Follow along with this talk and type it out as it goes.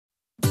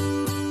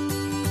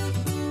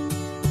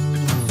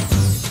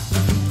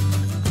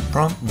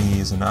PromptMe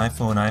is an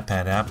iPhone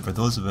iPad app for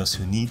those of us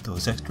who need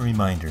those extra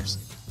reminders.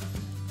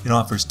 It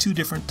offers two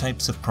different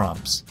types of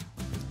prompts.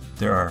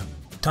 There are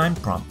time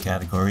prompt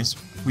categories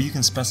where you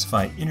can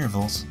specify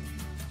intervals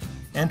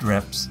and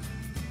reps,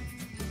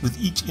 with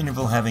each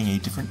interval having a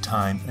different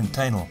time and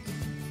title.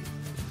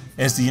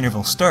 As the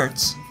interval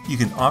starts, you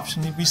can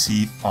optionally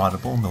receive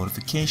audible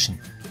notification.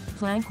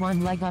 Plank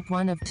 1 leg up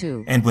 1 of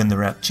 2. And when the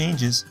rep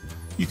changes,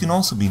 you can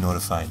also be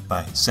notified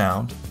by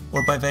sound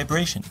or by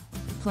vibration.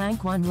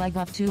 Plank 1 leg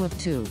up 2 of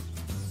 2.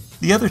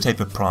 The other type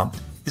of prompt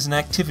is an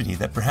activity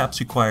that perhaps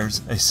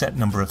requires a set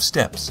number of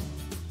steps,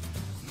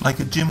 like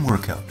a gym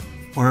workout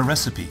or a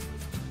recipe.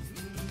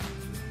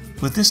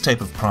 With this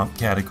type of prompt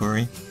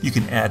category, you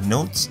can add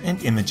notes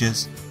and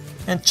images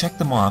and check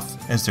them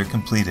off as they're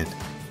completed.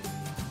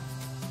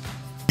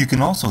 You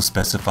can also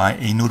specify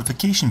a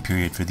notification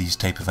period for these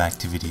type of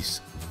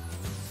activities.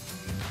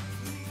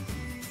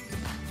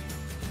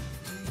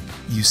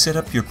 You set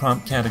up your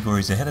prompt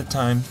categories ahead of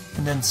time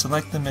and then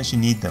select them as you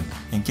need them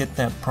and get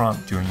that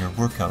prompt during your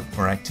workout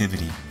or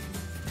activity.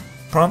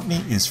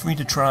 PromptMe is free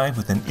to try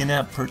with an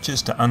in-app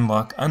purchase to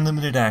unlock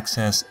unlimited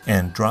access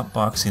and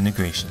Dropbox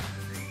integration.